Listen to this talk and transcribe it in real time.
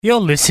You're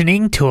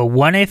listening to a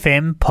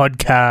 1FM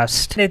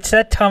podcast. It's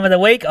that time of the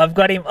week. I've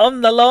got him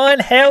on the line.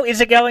 How is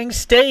it going,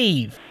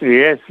 Steve?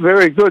 Yes,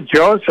 very good,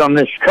 Josh, on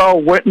this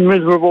cold, wet and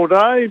miserable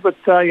day. But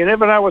you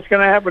never know what's going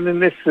to happen in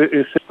this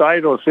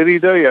state or city,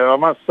 do you? I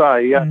must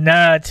say.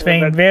 No, it's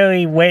been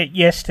very wet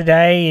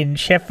yesterday in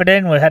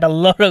Shepparton. We had a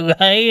lot of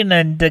rain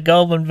and the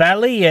Goulburn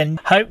Valley, and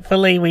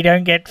hopefully we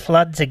don't get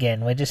floods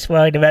again. We're just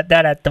worried about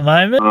that at the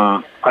moment.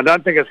 I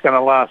don't think it's going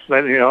to last.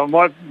 It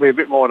might be a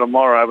bit more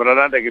tomorrow, but I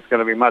don't think it's going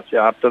to be much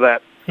after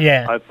that.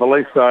 Yeah.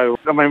 Hopefully so.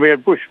 I mean, we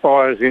had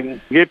bushfires in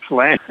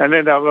Gippsland, and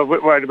then I was a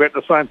bit worried about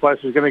the same place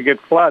is going to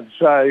get floods.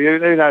 So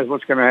who knows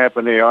what's going to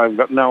happen here? I've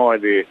got no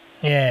idea.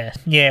 Yeah,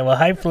 well,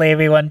 hopefully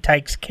everyone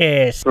takes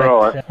care.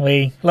 Right.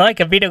 We like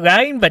a bit of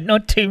rain, but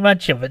not too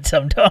much of it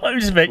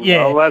sometimes, but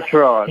yeah. Well, that's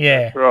right.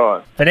 Yeah. That's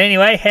right. But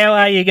anyway, how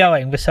are you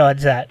going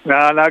besides that?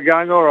 No,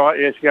 going all right.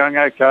 Yes, going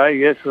okay.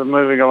 Yes, we're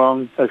moving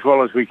along as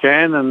well as we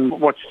can, and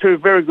watched two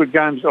very good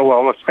games. Oh,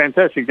 well, it's a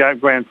fantastic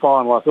grand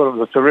final. I thought it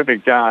was a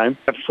terrific game.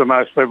 Perhaps for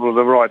most people,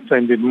 the right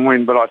team didn't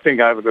win, but I think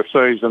over the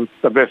season,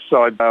 the best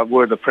side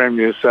were the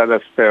premiers, so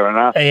that's fair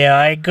enough. Yeah,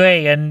 I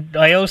agree, and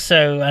I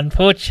also,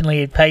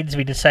 unfortunately, it pains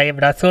me to say it,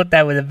 but I thought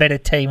they were the better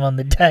team on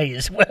the day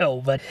as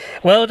well. But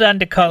well done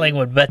to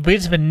Collingwood. But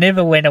Brisbane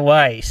never went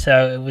away,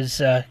 so it was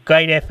a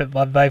great effort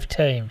by both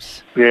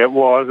teams. Yeah, it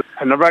was.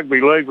 And the rugby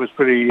league was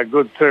pretty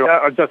good too.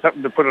 I just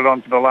happened to put it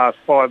on for the last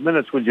 5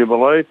 minutes, would you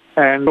believe?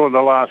 And saw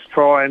the last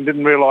try and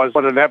didn't realise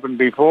what had happened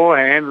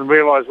beforehand and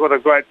realised what a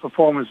great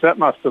performance that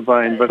must have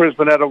been. But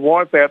Brisbane had a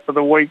wipeout for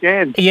the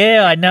weekend.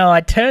 Yeah, I know.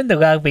 I turned the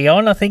rugby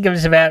on. I think it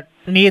was about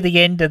near the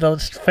end of the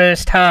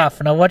first half,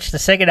 and I watched the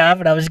second half,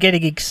 and I was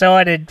getting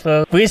excited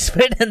for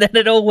Brisbane, and then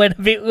it all went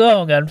a bit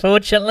wrong,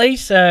 unfortunately.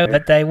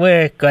 But they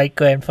were great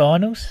grand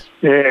finals.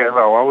 Yeah,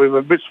 well, we were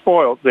a bit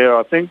spoilt there,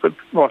 I think, but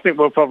I think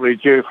we're probably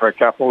due for a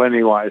couple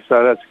anyway,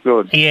 so that's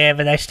good. Yeah,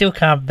 but they still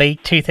can't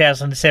beat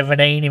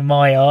 2017 in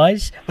my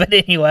eyes. But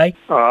anyway.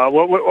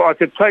 Well, I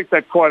could take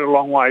that quite a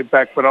long way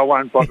back, but I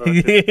won't bother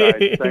at this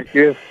stage, thank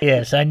you.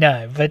 Yes, I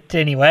know. But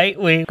anyway,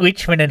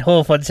 Richmond and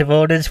Hawthorn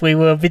supporters, we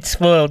were a bit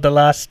spoiled the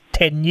last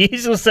 10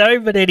 years or so,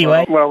 but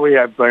anyway. Well, we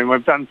have been.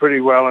 We've done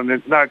pretty well, and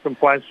there's no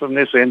complaints from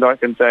this end, I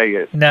can tell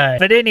you. No.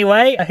 But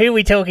anyway, who are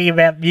we talking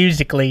about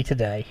musically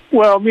today?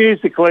 Well,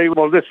 musically,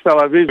 this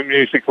fellow is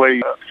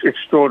musically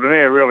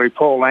extraordinaire, really,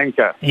 Paul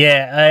Anka.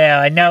 Yeah,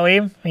 I know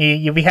him.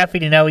 You'll be happy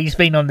to know he's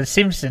been on The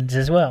Simpsons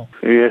as well.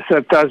 Yes,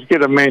 that does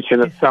get a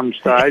mention at some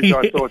stage.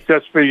 I thought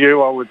just for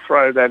you I would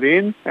throw that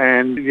in.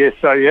 And yes,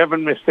 so you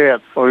haven't missed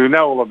out. Well, you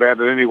know all about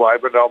it anyway,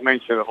 but I'll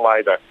mention it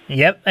later.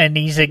 Yep, and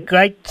he's a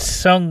great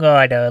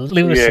songwriter,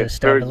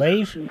 lyricist, I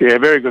believe. Yeah,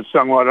 very good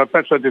songwriter.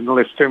 Perhaps I didn't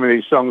list too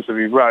many songs that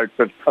he wrote,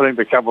 but I think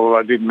the couple that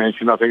I did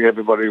mention, I think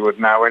everybody would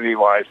know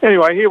anyway.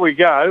 Anyway, here we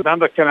go.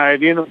 Another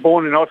Canadian,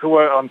 born in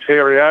Ottawa,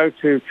 Ontario,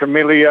 to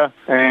Camilla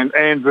and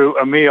Andrew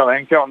Emil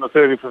Anka on the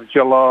 30th of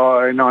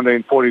July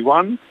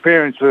 1941.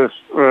 Parents were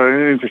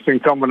an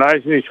interesting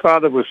combination. His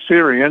father was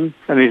Syrian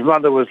and his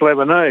mother was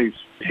Lebanese.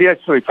 She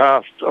actually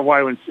passed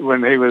away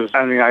when he was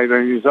only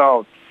 18 years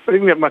old. I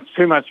didn't get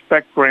too much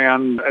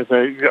background as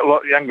a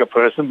lot younger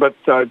person, but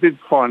I did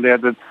find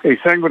out that he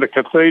sang with a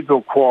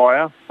cathedral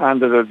choir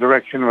under the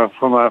direction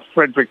from a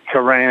Frederick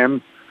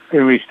Karam,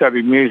 who he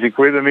studied music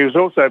with, and he was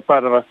also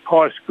part of a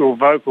high school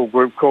vocal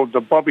group called the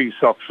Bobby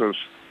Soxers.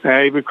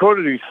 He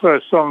recorded his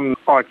first song,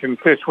 I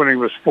Confess, when he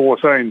was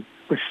 14,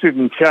 which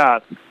didn't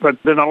chart. But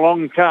then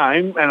along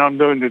came, and I'm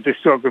doing the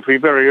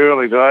discography very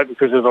early today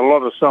because there's a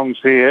lot of songs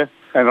here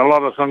and a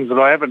lot of songs that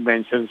I haven't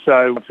mentioned,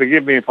 so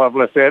forgive me if I've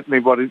left out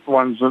anybody,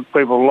 ones that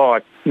people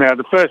like. Now,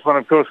 the first one,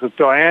 of course, was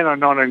Diana in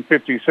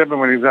 1957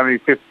 when he was only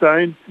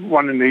 15,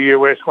 one in the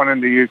US, one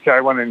in the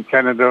UK, one in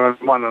Canada,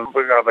 and one in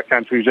other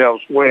countries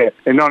elsewhere.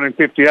 In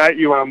 1958,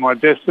 You Are My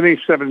Destiny,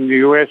 7 in the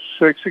US,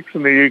 6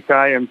 in the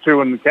UK, and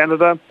 2 in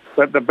Canada.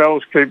 Let the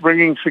Bells Keep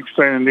Ringing,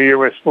 16 in the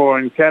US, 4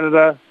 in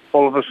Canada.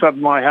 All of a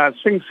Sudden My Heart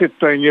Sings,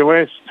 15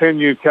 US, 10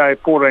 UK,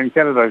 14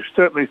 Canada.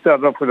 Certainly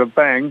started off with a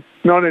bang.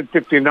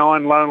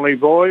 1959, Lonely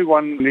Boy,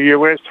 1 in the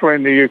US, 3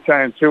 in the UK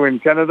and 2 in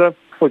Canada.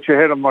 Put Your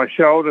Head on My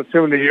Shoulder,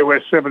 2 in the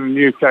US, 7 in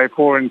the UK,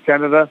 4 in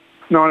Canada.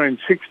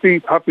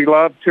 1960, Puppy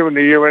Love, 2 in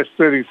the US,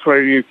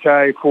 33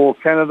 UK, 4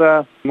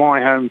 Canada.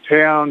 My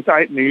Hometown,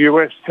 8 in the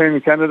US,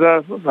 10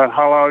 Canada.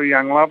 Hello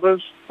Young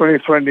Lovers,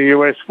 23 in the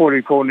US,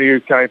 44 in the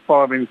UK,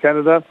 5 in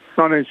Canada.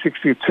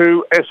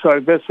 1962, Esso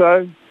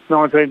Besso,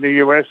 19 in the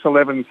US,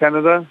 11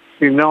 Canada.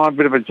 69, a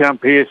bit of a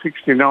jump here,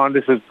 69.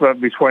 This is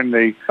between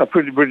the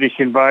British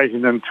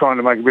invasion and trying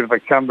to make a bit of a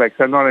comeback.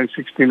 So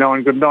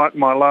 1969, Good Night,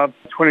 My Love,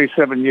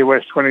 27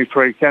 US,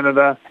 23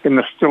 Canada. In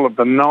the Still of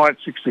the Night,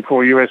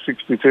 64 US,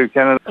 62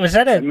 Canada. Was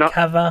that a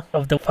cover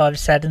of the Five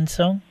Saturn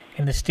song,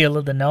 In the Still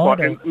of the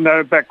Night?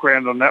 No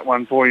background on that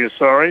one for you,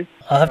 sorry.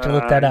 I'll have to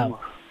look that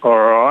up. All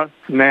right.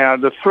 Now,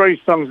 the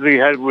three songs that he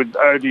had with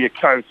Odia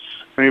Coates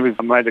He was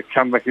made a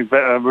comeback,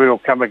 a real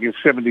comeback in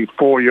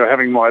 74, You're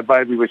Having My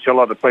Baby, which a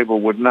lot of people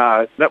would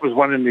know. That was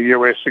one in the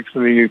US, 6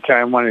 in the UK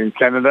and one in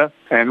Canada.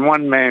 And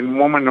One Man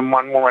Woman and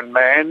One Woman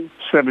Man,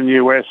 7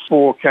 US,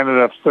 4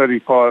 Canada,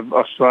 35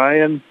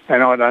 Australian.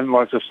 And I Don't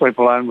Like to Sleep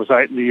Alone was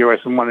 8 in the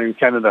US and 1 in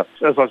Canada.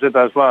 As I said,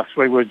 those last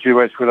 3 were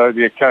duets with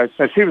Odia Coates.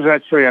 And she was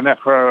actually an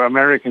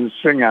Afro-American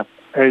singer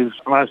who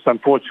most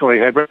unfortunately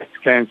had breast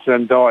cancer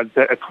and died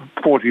at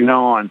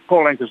 49.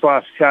 Paul Anka's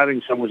last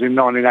charting song was in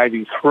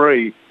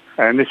 1983.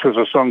 And this was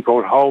a song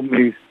called Hold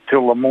Me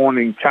Till the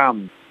Morning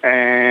Comes.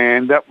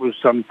 And that was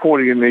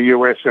 40 in the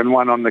US and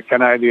 1 on the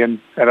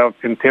Canadian adult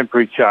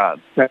contemporary chart.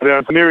 Now, there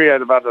are a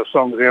myriad of other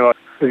songs there. I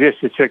suggest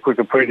you check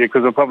Wikipedia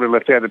because I probably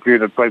left out a few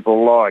that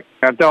people like.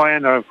 Now,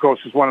 Diana, of course,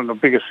 is one of the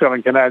biggest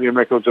selling Canadian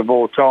records of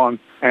all time.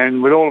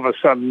 And with All of a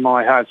Sudden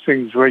My Heart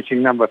Sings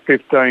reaching number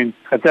 15,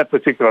 at that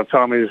particular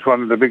time, he was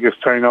one of the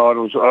biggest teen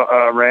idols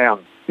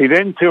around. He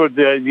then toured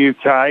the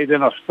UK,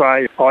 then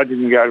Australia. I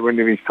didn't go to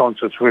any of his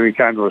concerts when he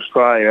came to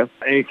Australia.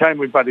 And he came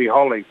with Buddy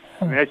Holly.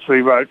 He actually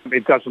wrote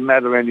It Doesn't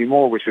Matter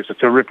Anymore, which is a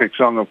terrific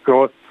song, of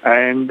course.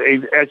 And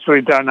he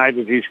actually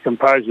donated his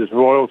composer's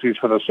royalties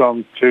for the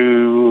song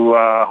to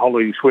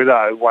Holly's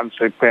widow once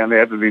they found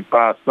out that he'd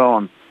passed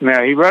on.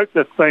 Now, he wrote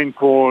the theme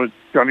for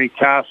Johnny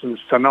Carson's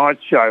Tonight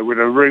Show with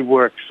a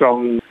reworked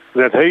song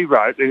that he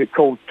wrote, and it's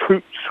called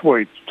Toot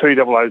Sweet,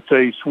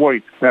 T-O-O-T,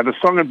 Sweet. Now, the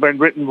song had been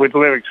written with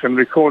lyrics and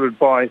recorded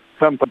by,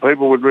 some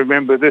people would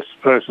remember this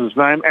person's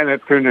name,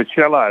 Annette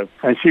Funicello,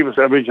 and she was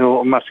the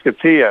original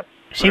Musketeer.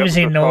 She was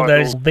in all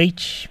those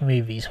beach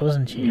movies,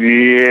 wasn't she?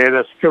 Yeah,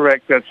 that's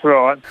correct, that's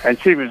right. And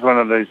she was one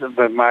of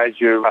the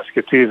major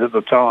Musketeers at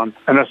the time.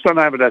 And the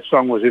name of that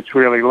song was It's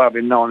Really Love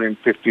in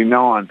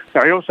 1959.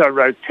 Now, he also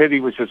wrote Teddy,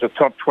 which was a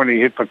top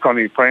 20 hit for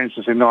Connie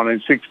Francis in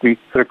 1960.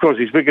 But, of course,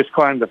 his biggest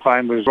claim to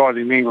fame was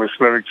writing the English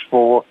lyrics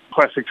for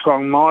classic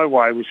song My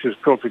Way, which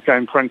of course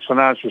became Frank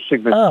Sinatra's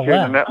signature. Oh,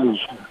 wow. And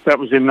that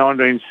was in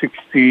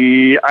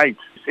 1968.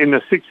 In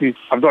the 60s,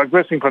 I'm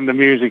digressing from the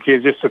music here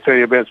just to tell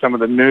you about some of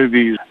the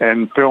movies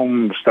and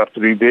film stuff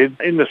that he did.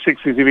 In the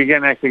 60s, he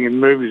began acting in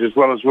movies as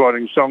well as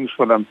writing songs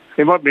for them.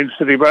 He might be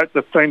interested, he wrote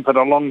the theme for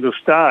The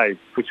Longest Day,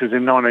 which was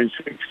in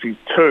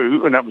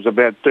 1962, and that was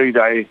about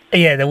D-Day.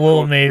 Yeah, the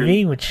war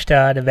movie, which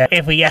starred about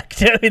every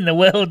actor in the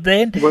world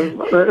then.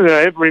 Well,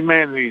 every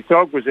man and his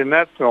dog was in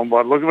that film,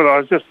 by the look of it.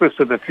 I just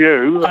listed a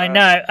few. I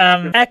know.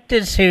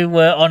 Actors who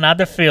were on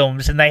other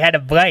films and they had a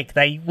break,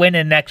 they went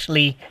and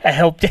actually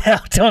helped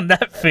out on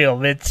that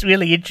film. It's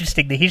really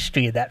interesting, the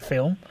history of that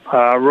film.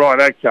 Right,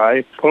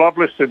 okay. Well, I've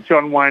listed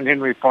John Wayne,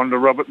 Henry Fonda,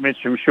 Robert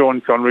Mitchum, Sean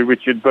Connery,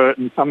 Richard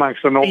Burton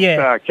amongst an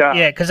all-star cast.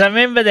 Yeah, because I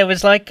remember there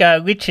was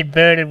Richard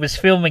Burton was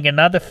filming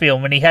another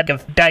film and he had a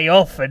day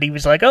off and he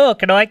was like, oh,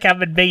 can I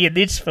come and be in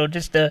this for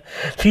just a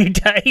few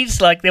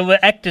days? Like, there were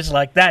actors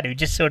like that who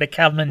just sort of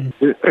come and...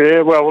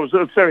 Yeah, well, it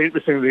was very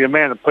interesting, the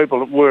amount of people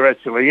that were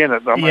actually in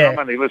it. I mean, I've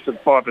only listed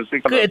 5 or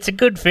 6. It's a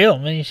good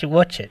film and you should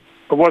watch it.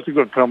 It was a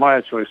good film. I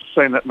actually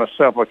seen it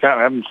myself. I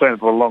haven't seen it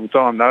for a long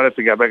time now. I'd have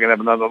to go back and have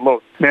another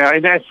look. Now,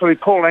 and actually,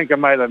 Paul Anka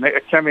made a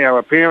cameo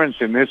appearance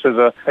in this as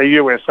a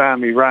US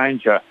Army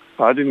Ranger.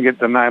 I didn't get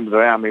the name of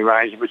the Army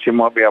Ranger, but you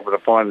might be able to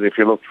find it if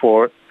you look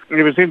for it.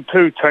 He was in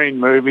 2 teen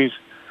movies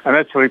and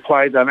actually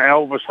played an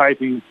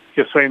Elvis-hating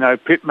casino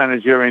pit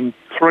manager in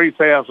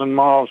 3,000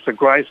 Miles to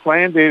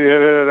Graceland. Did you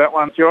hear that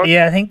one, George?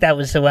 Yeah, I think that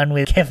was the one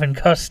with Kevin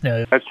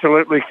Costner.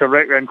 Absolutely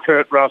correct, and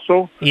Kurt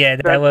Russell. Yeah,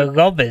 they were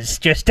robbers,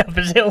 dressed up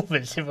as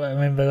Elvis, if I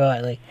remember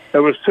rightly. It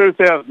was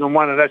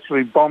 2001. It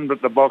actually bombed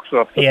at the box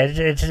office. Yeah,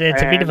 it's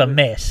a bit of a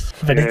mess,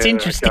 but it's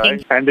interesting.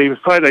 Okay. And he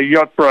played a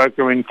yacht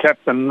broker in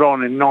Captain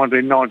Ron in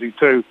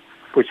 1992,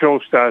 which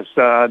also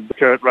starred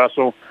Kurt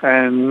Russell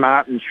and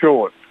Martin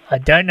Short. I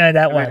don't know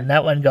that one.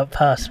 That one got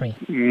past me.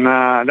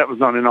 No, that was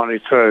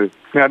 1992.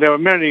 Now, there were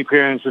many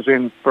appearances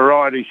in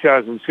variety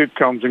shows and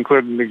sitcoms,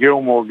 including The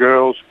Gilmore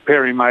Girls,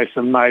 Perry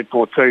Mason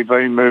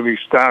made-for-TV movie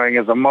starring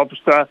as a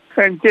mobster.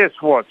 And guess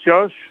what,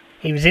 Josh?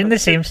 He was in The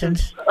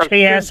Simpsons.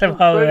 Treehouse of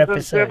Horror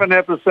episode. 7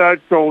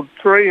 episode called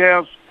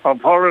Treehouse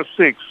of Horror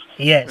 6.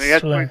 Yes. And he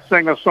actually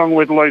sang a song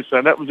with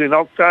Lisa. That was in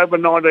October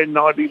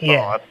 1995.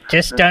 Yeah,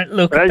 just don't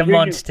look at the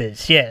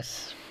monsters.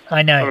 Yes.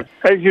 I know.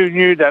 As you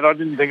knew that, I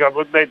didn't think I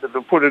would need to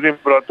put it in,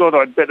 but I thought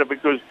I'd better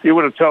because you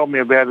would have told me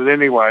about it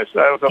anyway, so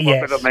I thought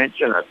I'd better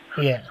mention it.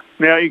 Yeah.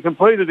 Now, he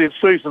completed his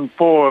season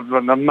 4 of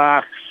The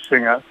Marx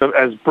Singer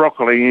as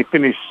Broccoli. He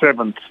finished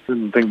 7th.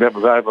 Didn't think that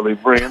was overly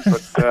brilliant,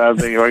 but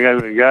there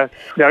we go.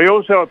 Now, he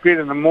also appeared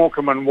in the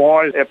Morecambe and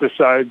Wise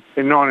episode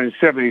in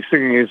 1970,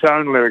 singing his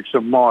own lyrics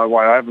of My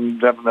Way. I haven't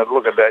had a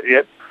look at that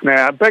yet.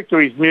 Now, back to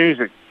his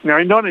music. Now,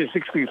 in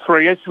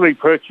 1963, he actually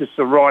purchased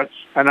the rights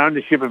and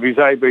ownership of his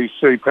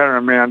ABC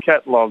Paramount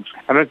catalogues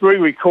and had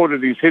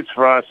re-recorded his hits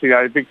for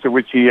RCA Victor,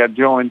 which he had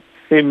joined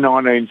in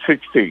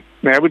 1960.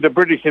 Now, with the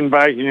British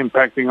invasion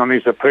impacting on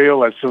his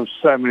appeal, as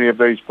so many of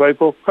these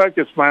people,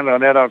 focused mainly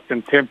on adult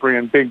contemporary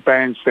and big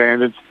band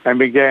standards and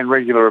began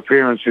regular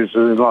appearances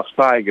in Las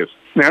Vegas.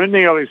 Now, in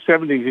the early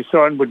 70s, he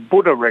signed with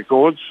Buddha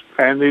Records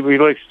and he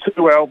released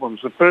 2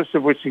 albums, the first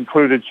of which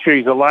included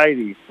She's a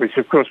Lady, which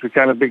of course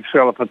became a big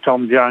seller for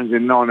Tom Jones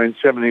in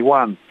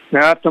 1971.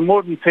 Now, after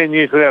more than 10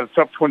 years without a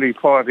top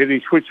 25 hit, he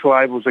switched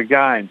labels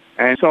again,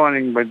 and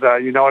signing with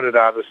United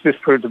Artists, this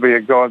proved to be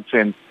a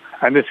godsend.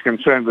 And this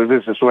concerned the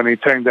business when he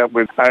teamed up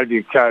with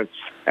Odia Coates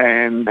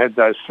and had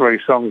those 3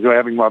 songs, You're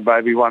Having My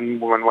Baby, One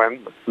Woman, One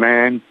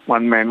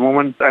Man,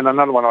 Woman, and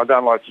another one, I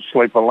Don't Like to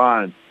Sleep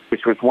Alone,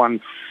 which was 1,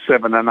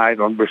 7 and 8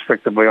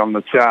 respectively on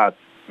the chart.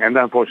 And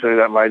unfortunately,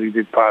 that lady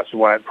did pass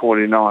away at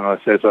 49,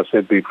 as I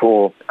said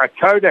before. A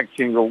Kodak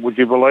jingle, would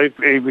you believe,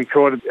 he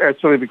recorded,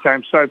 actually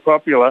became so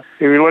popular,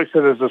 he released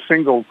it as a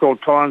single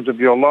called Times of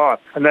Your Life,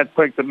 and that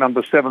peaked at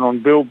number 7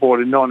 on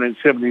Billboard in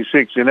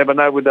 1976. You never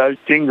know with those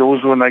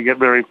jingles when they get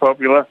very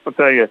popular, I'll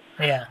tell you.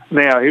 Yeah.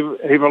 Now, he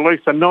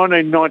released a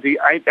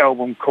 1998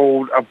 album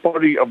called A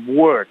Body of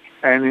Work.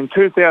 And in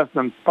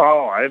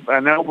 2005,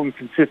 an album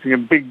consisting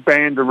of big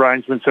band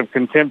arrangements of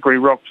contemporary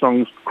rock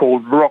songs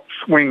called Rock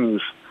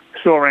Swings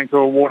saw Anka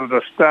awarded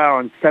a star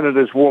on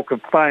Canada's Walk of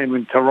Fame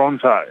in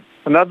Toronto.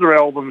 Another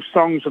album,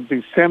 Songs of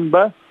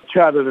December,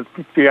 charted at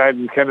 58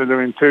 in Canada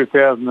in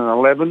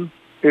 2011.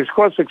 He was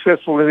quite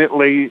successful in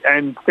Italy,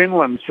 and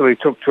Finland actually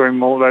took to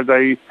him, although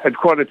they had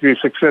quite a few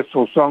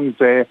successful songs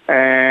there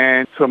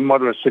and some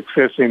moderate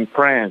success in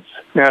France.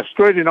 Now, a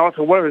street in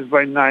Ottawa has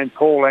been named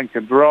Paul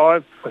Anka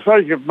Drive. I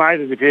suppose you've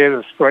made it if you had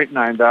a street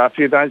named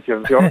after you, don't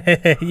you, John?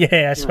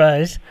 Yeah, I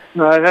suppose.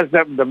 No, it hasn't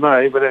happened to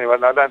me, but anyway,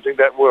 I don't think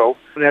that will.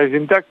 Now, he's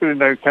inducted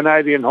into the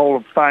Canadian Hall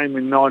of Fame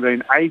in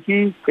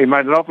 1980. He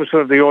made an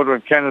Officer of the Order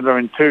of Canada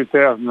in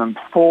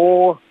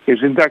 2004. He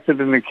was inducted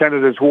into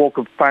Canada's Walk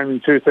of Fame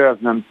in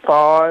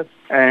 2005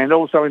 and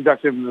also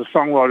inducted into the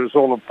Songwriters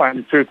Hall of Fame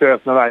in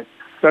 2008.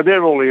 So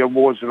they're all the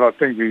awards that I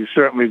think he's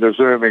certainly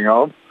deserving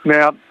of.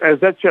 Now, as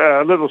that's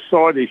a little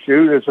side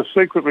issue, there's a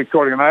secret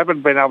recording, and I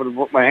haven't been able to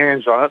put my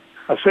hands on it.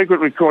 A secret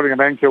recording of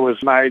Anka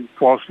was made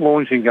whilst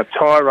launching a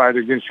tirade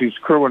against his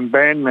crew and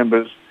band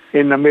members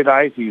in the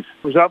mid-80s. It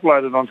was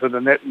uploaded onto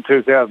the net in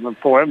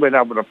 2004. I haven't been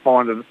able to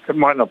find it. It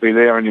might not be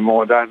there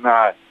anymore, I don't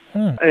know.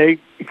 He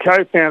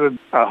co-founded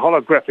a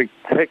holographic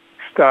tech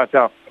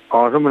startup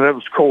item, and it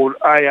was called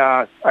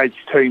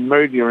ARHT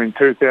Media in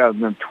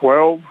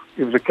 2012.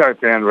 He was a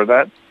co-founder of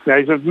that. Now,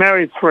 he's been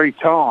married 3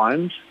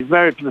 times. He's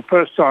married for the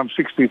first time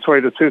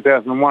 63 to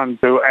 2001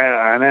 to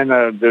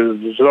Anna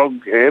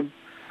Zoghev.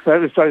 So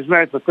he's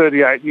married for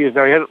 38 years.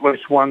 Now, he had at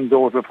least one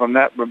daughter from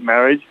that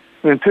marriage.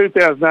 And in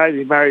 2008,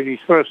 he married his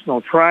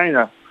personal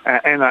trainer,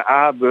 Anna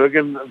Arberg,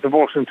 and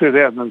divorced in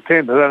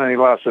 2010, but that only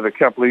lasted a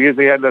couple of years.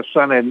 He had a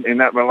son in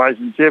that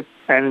relationship.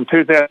 And in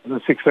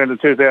 2016 to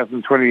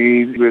 2020,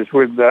 he was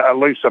with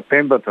Elisa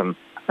Pemberton.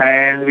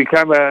 And he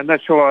became a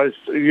naturalised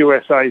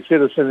USA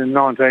citizen in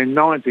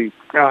 1990.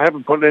 I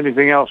haven't put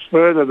anything else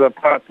further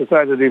apart to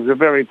say that he was a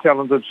very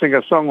talented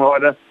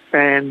singer-songwriter,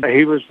 and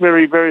he was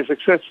very, very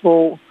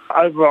successful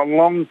over a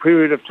long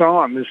period of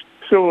time. He's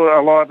still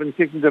alive and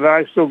kicking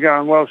today, still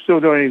going well, still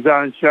doing his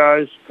own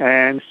shows,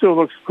 and still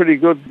looks pretty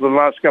good. The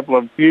last couple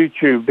of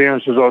YouTube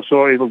appearances I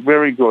saw, he looked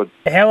very good.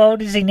 How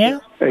old is he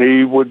now?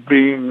 He would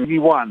be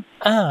 81.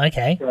 Oh,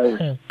 okay.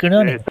 So, good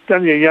on him. It's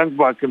only a young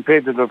bloke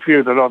compared to the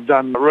few that I've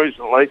done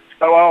recently.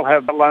 So I'll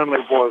have Lonely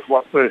Boy as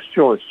my first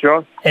choice,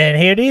 John. And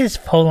here it is,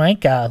 Paul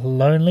Anka,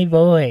 Lonely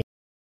Boy.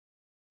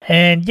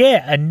 And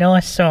yeah, a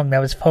nice song. That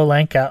was Paul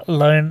Anka,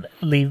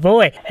 Lonely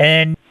Boy.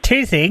 And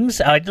 2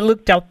 things. I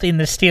looked up in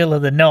the Steel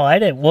of the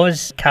Night. It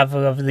was a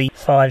cover of the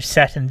 5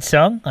 Saturn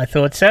song. I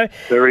thought so.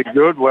 Very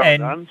good. Well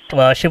done.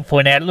 Well, I should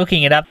point out,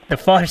 looking it up, the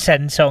 5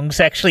 Saturn song's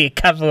actually a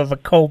cover of a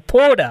Cole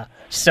Porter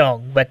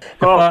song, but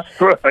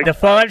the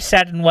 5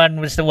 Saturn one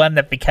was the one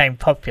that became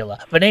popular.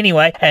 But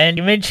anyway, and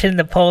you mentioned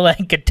the Paul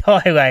Anka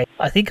tirade.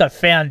 I think I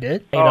found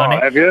it.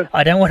 Have you?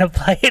 I don't want to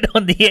play it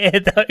on the air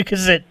though,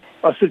 because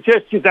I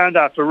suggest you don't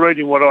after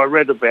reading what I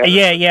read about it.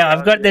 Yeah,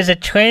 there's a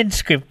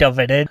transcript of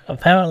it, and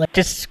apparently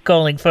just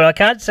scrolling through, I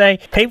can't say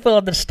people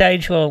on the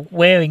stage were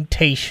wearing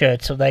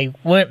T-shirts, or they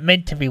weren't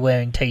meant to be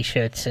wearing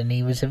T-shirts, and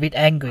he was a bit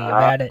angry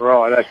about it.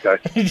 Right, okay.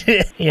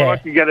 Yeah. Well, I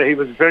can get it. He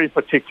was very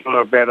particular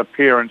about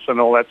appearance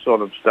and all that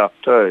sort of stuff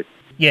too.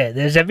 Yeah,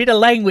 there's a bit of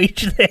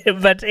language there,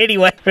 but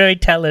anyway, very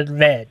talented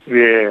man.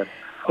 Yeah.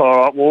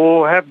 All right, well,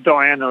 we'll have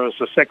Diana as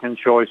the second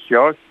choice,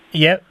 Josh.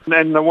 Yep.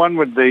 And the one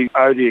with the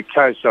Odia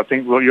Coates, I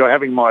think, well, You're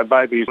Having My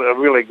Baby is a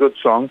really good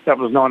song. That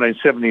was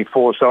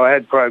 1974, so I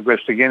had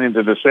progressed again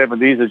into the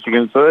 70s, as you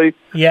can see.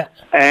 Yeah.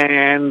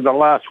 And the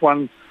last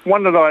one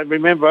that I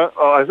remember,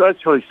 I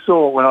actually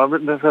saw when I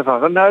written this,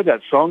 I know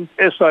that song,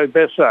 Eso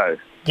Beso.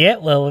 Yeah,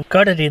 well, we've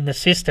got it in the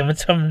system.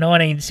 It's from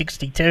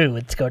 1962,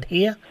 it's got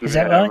here. Is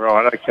that right?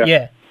 Right, okay.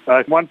 Yeah.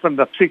 One from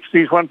the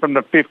 60s, one from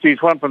the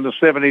 50s, one from the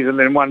 70s, and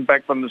then one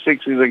back from the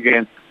 60s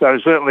again. So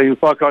certainly,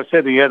 like I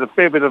said, he had a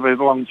fair bit of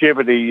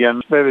longevity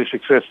and very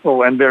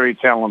successful and very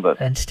talented.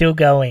 And still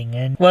going.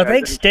 And well,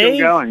 thanks, Steve.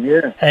 Still going,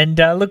 yeah. And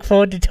look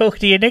forward to talking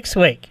to you next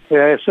week.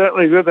 Yeah,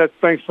 certainly good.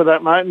 Thanks for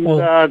that, mate.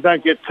 And,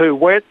 don't get too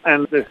wet,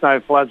 and there's no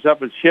floods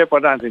up at Shep. I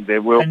don't think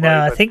there will be.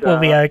 No, I think we'll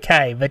be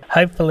okay, but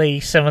hopefully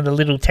some of the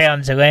little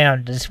towns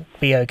around will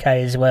be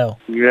okay as well.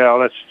 Yeah,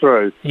 that's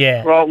true.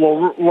 Yeah. Right,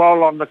 we'll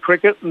roll on the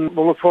cricket, and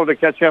we'll look forward to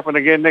catching up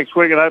again next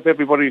week, and hope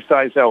everybody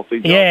stays healthy.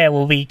 John. Yeah,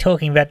 we'll be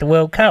talking about the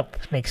World Cup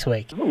next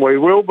week. We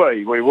will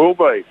be.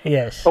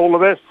 Yes. All the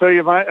best to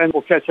you, mate, and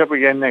we'll catch up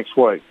again next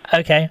week.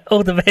 Okay,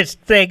 all the best.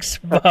 Thanks.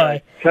 Bye.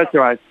 Okay. Catch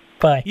you, mate.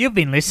 Bye. You've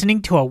been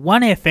listening to a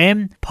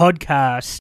 1FM podcast.